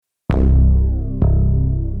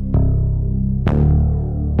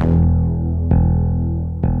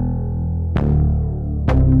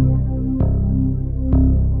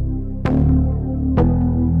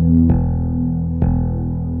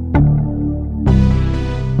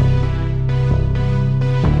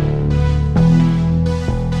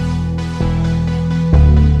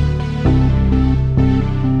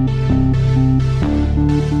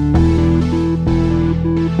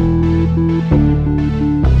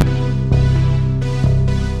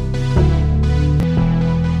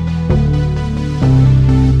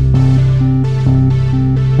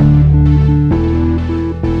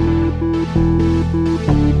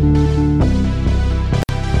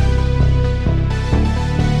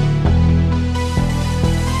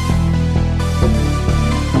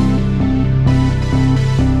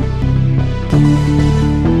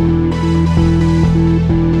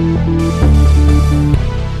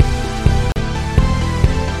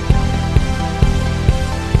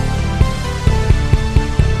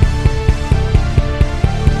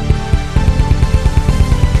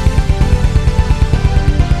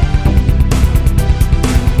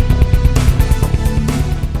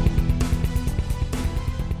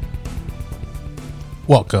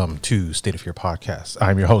Welcome to State of Fear Podcast.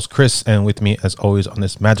 I'm your host, Chris, and with me, as always, on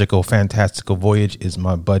this magical, fantastical voyage is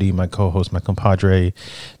my buddy, my co-host, my compadre,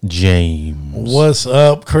 James. What's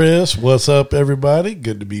up, Chris? What's up, everybody?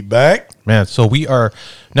 Good to be back. Man, so we are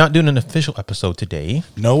not doing an official episode today.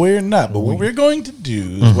 No, we're not. But what we're going to do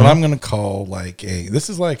is what I'm going to call this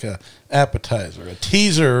is like a appetizer, a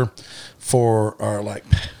teaser for our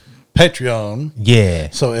Patreon. Yeah.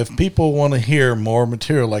 So if people want to hear more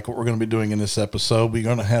material like what we're going to be doing in this episode, we're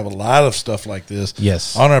going to have a lot of stuff like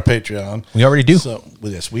this on our Patreon. We already do. So,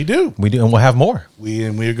 yes, we do. We do, and we'll have more.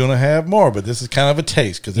 We're going to have more, but this is kind of a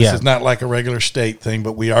taste because this is not like a regular state thing,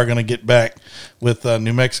 but we are going to get back with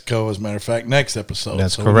New Mexico, as a matter of fact, next episode.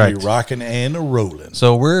 That's so correct. We'll be rocking and rolling.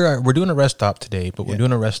 So we're doing a rest stop today, but we're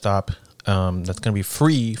doing a rest stop that's going to be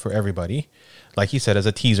free for everybody. Like he said, as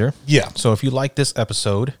a teaser. Yeah. So if you like this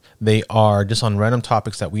episode, they are just on random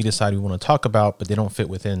topics that we decide we want to talk about, but they don't fit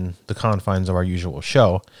within the confines of our usual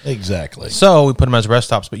show. Exactly. So we put them as rest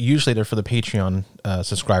stops, but usually they're for the Patreon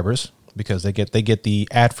subscribers because they get the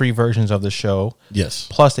ad-free versions of the show. Yes.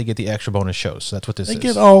 Plus they get the extra bonus shows. So that's what this is. They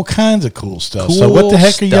get all kinds of cool stuff. So what the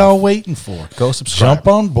heck are y'all waiting for? Go subscribe. Jump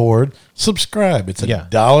on board. Subscribe. It's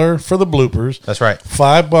 $1 for the bloopers. That's right.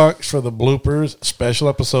 $5 for the bloopers, special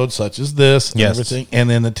episodes such as this and everything. And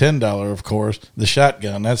then the $10, of course, the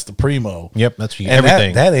shotgun. That's the primo. Yep, that's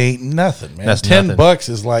everything. That ain't nothing, man. That's $10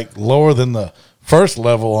 is like lower than the first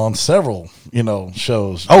level on several,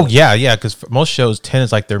 shows. Oh yeah, because most shows 10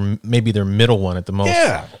 is like maybe their middle one at the most.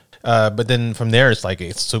 Yeah. But then from there it's like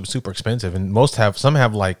it's super expensive, and some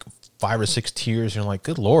have like 5 or 6 tiers. You're like,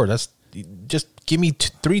 good lord, that's just give me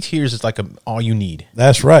 3 tiers is like all you need.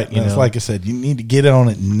 That's right. And it's like I said, you need to get on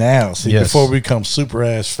it now. See, before we become super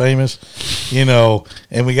ass famous,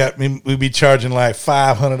 and we be charging like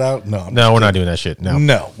 $500. No, we're not doing that shit.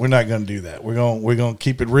 No, we're not going to do that. We're going to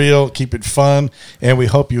keep it real, keep it fun, and we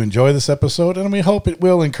hope you enjoy this episode, and we hope it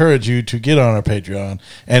will encourage you to get on our Patreon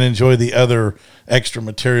and enjoy the other extra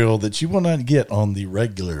material that you will not get on the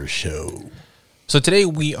regular show. So today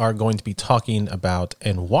we are going to be talking about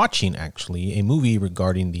and watching, actually, a movie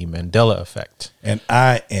regarding the Mandela effect. And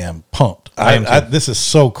I am pumped. This is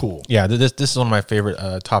so cool. Yeah, this is one of my favorite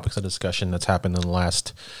topics of discussion that's happened in the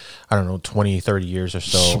last, 20, 30 years or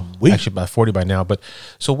so. Sweet. Actually, about 40 by now. But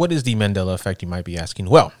so what is the Mandela effect, you might be asking?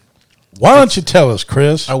 Well, why don't you tell us,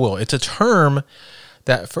 Chris? I will. It's a term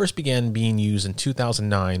that first began being used in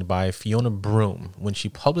 2009 by Fiona Broome when she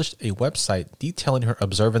published a website detailing her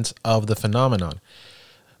observance of the phenomenon.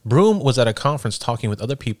 Broome was at a conference talking with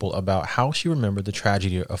other people about how she remembered the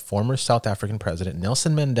tragedy of former South African President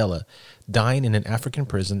Nelson Mandela dying in an African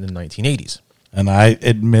prison in the 1980s. And I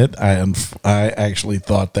admit, I actually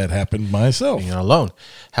thought that happened myself. You're not alone.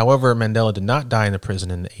 However, Mandela did not die in the prison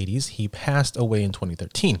in the 80s. He passed away in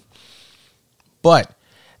 2013. But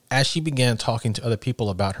as she began talking to other people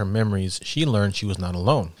about her memories, she learned she was not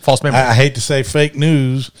alone. False memories. I hate to say fake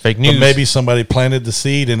news. Fake news. But maybe somebody planted the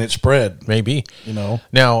seed and it spread. Maybe. Now,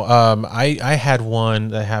 I had one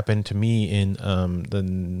that happened to me in the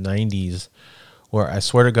 90s where I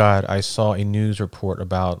swear to God, I saw a news report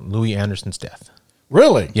about Louis Anderson's death.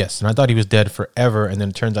 Really? Yes, and I thought he was dead forever, and then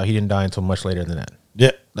it turns out he didn't die until much later than that.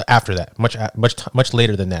 Yeah. After that. Much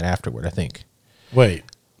later than that afterward, I think. Wait.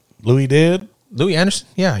 Louis dead? Louis Anderson?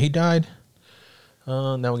 Yeah, he died.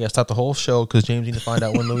 Now we got to stop the whole show because James needs to find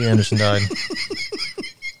out when Louis Anderson died.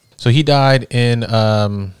 So he died in,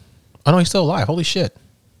 oh no, he's still alive. Holy shit.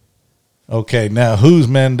 Okay, now who's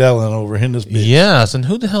Mandela over in this bitch? Yes, and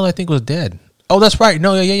who the hell I think was dead? Oh, that's right.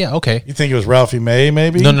 No, yeah, okay. You think it was Ralphie May,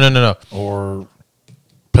 maybe? No. Or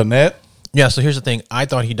Panette? Yeah, so here's the thing. I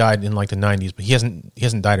thought he died in like the 90s, but he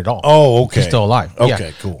hasn't died at all. Oh, okay. He's still alive.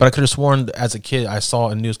 Okay, cool. But I could have sworn as a kid I saw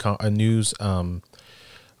a news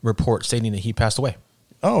report stating that he passed away.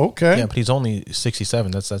 Oh, okay. Yeah, but he's only 67.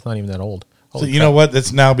 That's not even that old. Holy so you know what?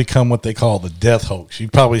 That's now become what they call the death hoax.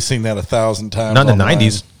 You've probably seen that 1,000 times. Not in the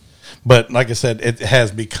 90s. But like I said, it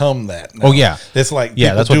has become that now. Oh, yeah. It's like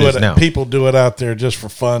that's what it is now. People do it out there just for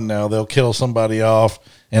fun now. They'll kill somebody off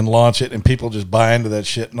and launch it, and people just buy into that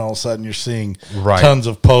shit, and all of a sudden you're seeing tons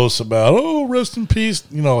of posts about, rest in peace,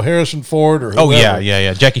 Harrison Ford or whoever. Oh,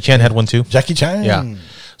 yeah. Jackie Chan had one too. Jackie Chan. Yeah.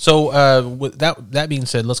 So with that being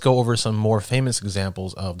said, let's go over some more famous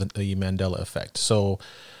examples of the Mandela effect. So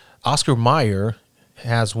Oscar Mayer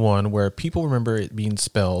has one where people remember it being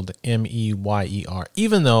spelled M-E-Y-E-R,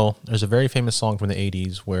 even though there's a very famous song from the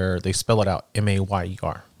 80s where they spell it out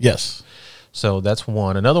M-A-Y-E-R. Yes. So that's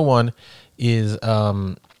one. Another one is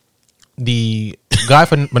the guy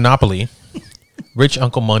from Monopoly, Rich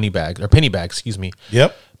Uncle Moneybag, or Pennybag, excuse me.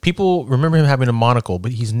 Yep. People remember him having a monocle,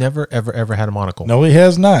 but he's never, ever, ever had a monocle. No, he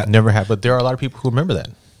has not. Never had. But there are a lot of people who remember that.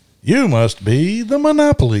 You must be the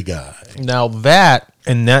Monopoly guy. Now that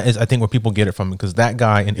is, I think, where people get it from, because that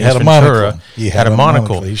guy in Ace Had a Ventura monocle. He had a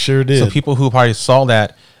monocle. He sure did. So people who probably saw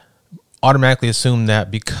that automatically assumed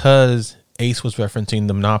that because Ace was referencing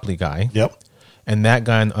the Monopoly guy, Yep. and that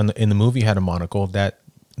guy in the movie had a monocle, that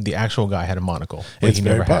the actual guy had a monocle. But It's he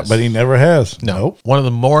very never has. but he never has. No. Nope. One of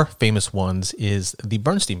the more famous ones is the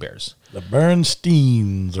Bernstein Bears. The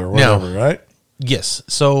Bernsteins or whatever, right? Yes.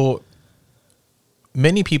 So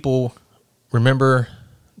many people remember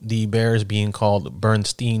the Bears being called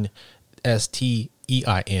Bernstein,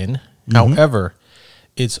 Stein. However,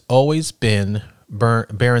 it's always been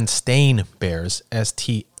Berenstain Bears,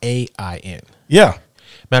 Stain. Yeah.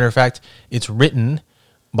 Matter of fact, it's written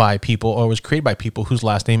by people, or was created by people whose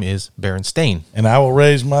last name is Berenstain. And I will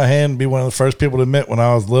raise my hand and be one of the first people to admit when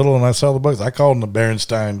I was little and I saw the books, I called them the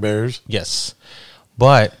Berenstain Bears. Yes.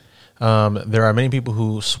 But there are many people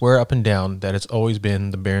who swear up and down that it's always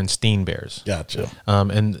been the Berenstain Bears. Gotcha.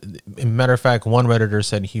 And matter of fact, one Redditor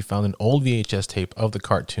said he found an old VHS tape of the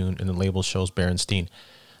cartoon and the label shows Berenstain.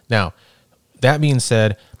 Now, that being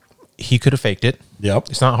said, he could have faked it. Yep.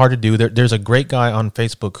 It's not hard to do. There's a great guy on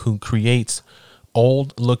Facebook who creates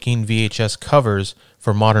old-looking VHS covers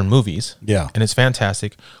for modern movies. Yeah. And it's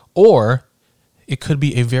fantastic. Or it could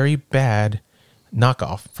be a very bad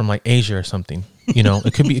knockoff from like Asia or something. You know,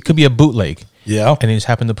 it could be a bootleg. Yeah. And they just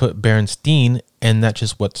happened to put Berenstain, and that's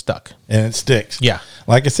just what stuck. And it sticks. Yeah.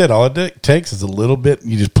 Like I said, all it takes is a little bit.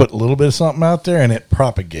 You just put a little bit of something out there and it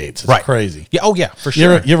propagates. It's crazy. Yeah. Oh, yeah, for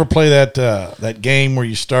You sure. ever play that game where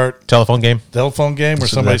you start Telephone game. telephone game where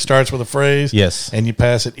somebody starts with a phrase? Yes. And you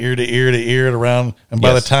pass it ear to ear to ear around, and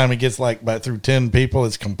by Yes. the time it gets through 10 people,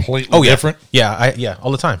 it's completely different. Yeah,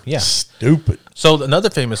 all the time. Yeah. Stupid. So another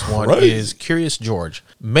famous one Crazy. is Curious George.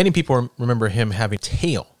 Many people remember him having a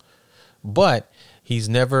tail, but he's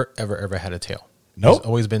never, ever had a tail. Nope. He's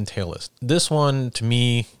always been tailless. This one, to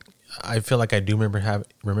me, I feel like I do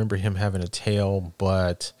remember him having a tail,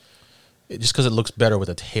 but just because it looks better with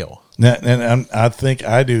a tail. Now, and I think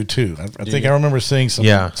I do too. I think I remember seeing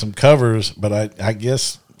some covers, but I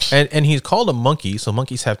guess. And he's called a monkey, so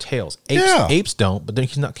monkeys have tails. Yeah. Apes don't, but then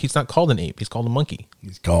he's not called an ape. He's called a monkey.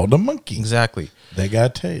 He's called a monkey. Exactly. They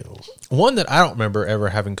got tails. One that I don't remember ever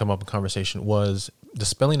having come up in conversation was the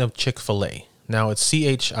spelling of Chick-fil-A. Now it's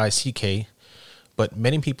Chick, but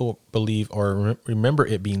many people believe or remember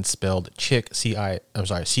it being spelled Chick,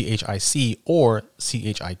 CHIC or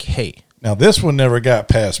CHIK. Now this one never got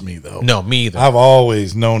past me though. No, me either. I've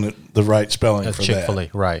always known it the right spelling That's for Chick-fil-A,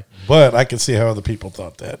 that. right. But I can see how other people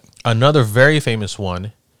thought that. Another very famous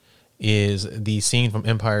one is the scene from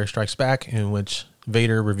Empire Strikes Back in which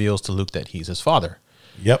Vader reveals to Luke that he's his father.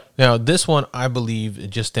 Yep. Now, this one, I believe,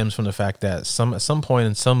 it just stems from the fact that at some point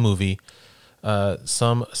in some movie,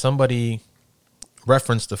 somebody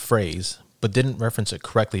referenced the phrase, but didn't reference it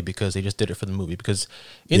correctly because they just did it for the movie. Because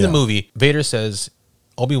in the movie, Vader says,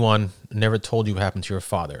 Obi-Wan never told you what happened to your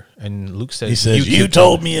father. And Luke says, He says, he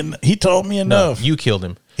told me No, enough. you killed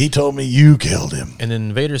him. He told me you killed him. And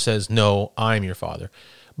then Vader says, no, I'm your father.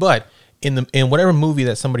 But in whatever movie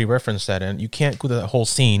that somebody referenced that in, you can't go to that whole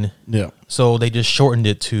scene. Yeah. So they just shortened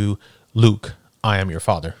it to Luke, I am your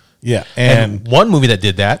father. Yeah. And one movie that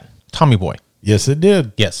did that, Tommy Boy. Yes, it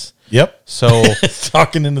did. Yes. Yep. So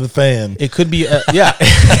Talking into the fan. it could be, yeah.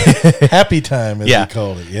 Happy time, as Yeah. we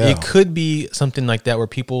called it. Yeah. It could be something like that where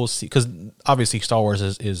people see, because obviously Star Wars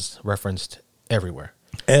is referenced everywhere.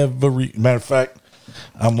 Every matter of fact,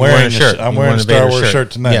 I'm wearing a shirt. I'm You're wearing a Star Vader Wars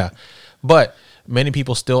shirt tonight. Yeah. But many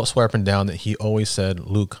people still swear up and down that he always said,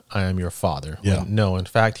 Luke, I am your father. Yeah. When no, in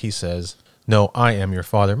fact, he says, no, I am your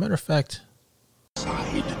father. Matter of fact,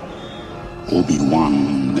 Side.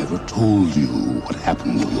 Obi-Wan never told you what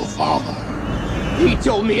happened to your father. He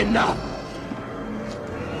told me enough.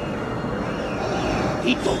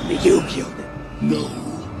 He told me you killed him. No.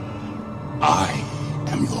 I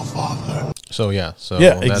am your father. so yeah. So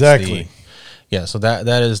Yeah, that's exactly. So that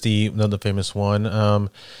is another famous one.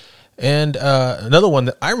 And another one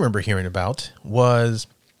that I remember hearing about was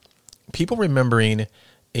people remembering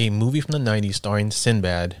a movie from the 90s starring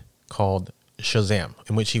Sinbad called Shazam,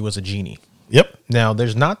 in which he was a genie. Yep. Now,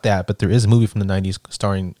 there's not that, but there is a movie from the 90s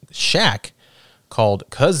starring Shaq called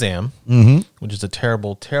Kazam, which is a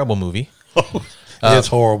terrible, terrible movie. It's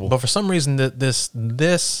horrible. But for some reason,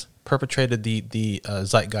 this perpetrated the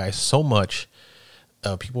zeitgeist so much.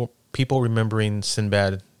 People remembering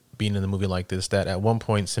Sinbad being in the movie like this, that at one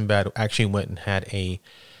point Sinbad actually went and had a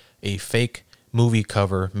fake movie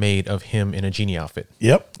cover made of him in a genie outfit.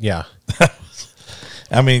 Yep. Yeah.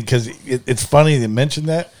 I mean, because it's funny they mentioned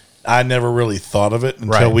that. I never really thought of it until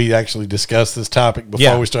Right. we actually discussed this topic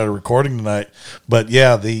before we started recording tonight. But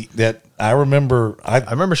yeah, I remember I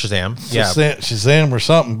remember Shazam. Yeah. Shazam or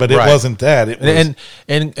something, but it Right. wasn't that. It was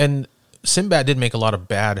And Sinbad did make a lot of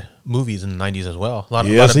bad movies in the 90s as well. A lot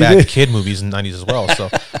Yes, of he bad did. kid movies in the 90s as well.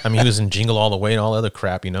 So, I mean, he was in Jingle All the Way and all other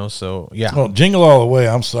crap, So, yeah. well, Jingle All the Way.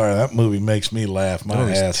 I'm sorry, that movie makes me laugh my That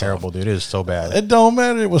movie's ass terrible, off. dude. It is so bad. It don't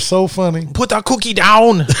matter. It was so funny. Put that cookie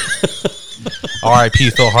down.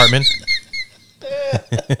 R.I.P. Phil Hartman.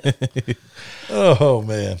 Oh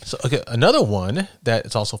man. So, okay, another one that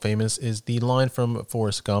is also famous is the line from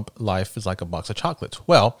Forrest Gump, "Life is like a box of chocolates."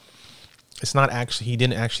 Well, it's not actually, he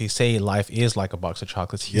didn't actually say life is like a box of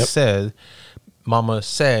chocolates. He Yep. said, Mama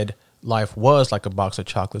said life was like a box of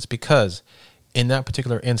chocolates, because in that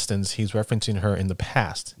particular instance, he's referencing her in the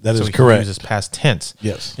past. That so is he correct. uses past tense.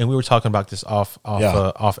 Yes. And we were talking about this off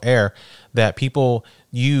air, that people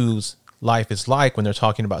use life is like when they're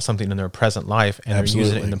talking about something in their present life, and they're using it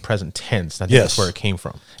Absolutely. in the present tense. I think Yes. that's where it came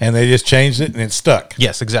from. And they just changed it and it stuck.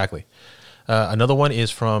 Yes, exactly. Another one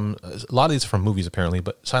is from, a lot of these are from movies apparently,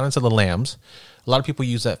 but Silence of the Lambs. A lot of people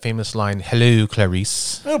use that famous line, "Hello,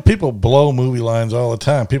 Clarice." Well, people blow movie lines all the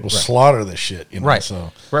time. People slaughter this shit, Right.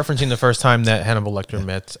 So, Referencing the first time that Hannibal Lecter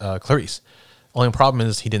met Clarice. Only problem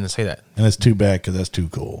is he didn't say that. and it's too bad because that's too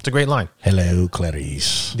cool. It's a great line. Hello,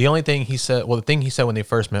 Clarice. The only thing he said, the thing he said when they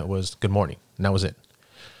first met was "Good morning," and that was it.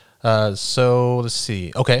 So let's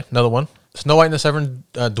see. Okay, another one. Snow White and the Seven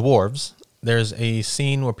Dwarves. There's a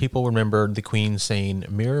scene where people remember the queen saying,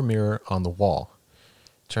 "Mirror, mirror on the wall."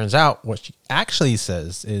 Turns out what she actually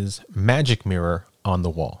says is "Magic mirror on the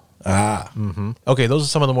wall." Ah, Okay, those are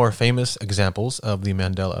some of the more famous examples of the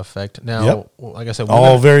Mandela effect. Now, Yep. like I said,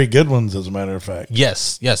 all very good ones, as a matter of fact.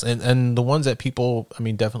 yes, and the ones that people, I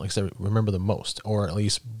mean, definitely remember the most, or at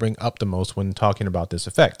least bring up the most when talking about this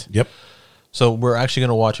effect. Yep. So we're actually going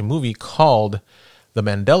to watch a movie called The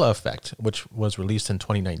Mandela Effect, which was released in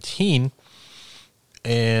 2019,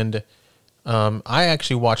 and I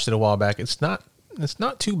actually watched it a while back. It's not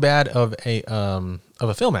too bad of a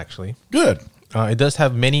film, actually. Good. It does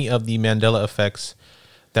have many of the Mandela effects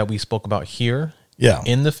that we spoke about here Yeah.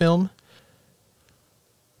 in the film.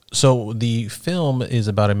 So the film is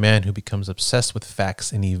about a man who becomes obsessed with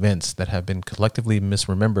facts and events that have been collectively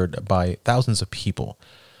misremembered by thousands of people.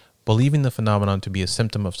 Believing the phenomenon to be a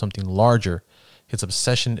symptom of something larger, his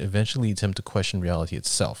obsession eventually leads him to question reality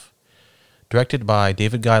itself. Directed by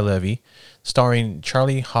David Guy Levy, starring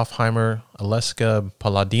Charlie Hoffheimer, Aleska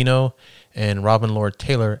Palladino, and Robin Lord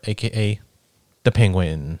Taylor, a.k.a. the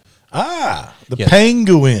Penguin. Ah, the Yes.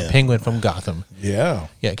 Penguin. Penguin from Gotham. Yeah.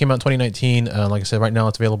 Yeah, it came out in 2019. Like I said, right now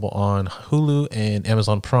it's available on Hulu and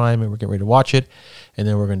Amazon Prime, and we're getting ready to watch it, and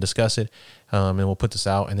then we're going to discuss it, and we'll put this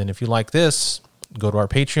out. And then if you like this, go to our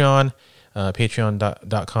Patreon,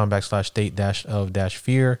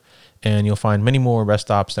 patreon.com/state-of-fear, and you'll find many more rest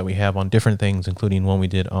stops that we have on different things, including one we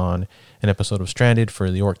did on an episode of Stranded for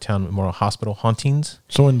the Yorktown Memorial Hospital hauntings.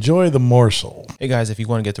 So enjoy the morsel. Hey guys, if you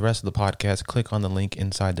want to get the rest of the podcast, click on the link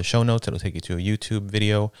inside the show notes. It'll take you to a YouTube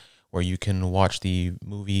video where you can watch the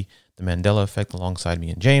movie The Mandela Effect alongside me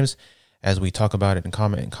and James as we talk about it and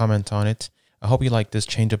comment on it. I hope you like this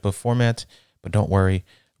change up of format, but don't worry,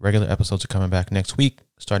 regular episodes are coming back next week,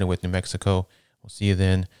 starting with New Mexico. We'll see you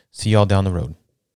then. See y'all down the road.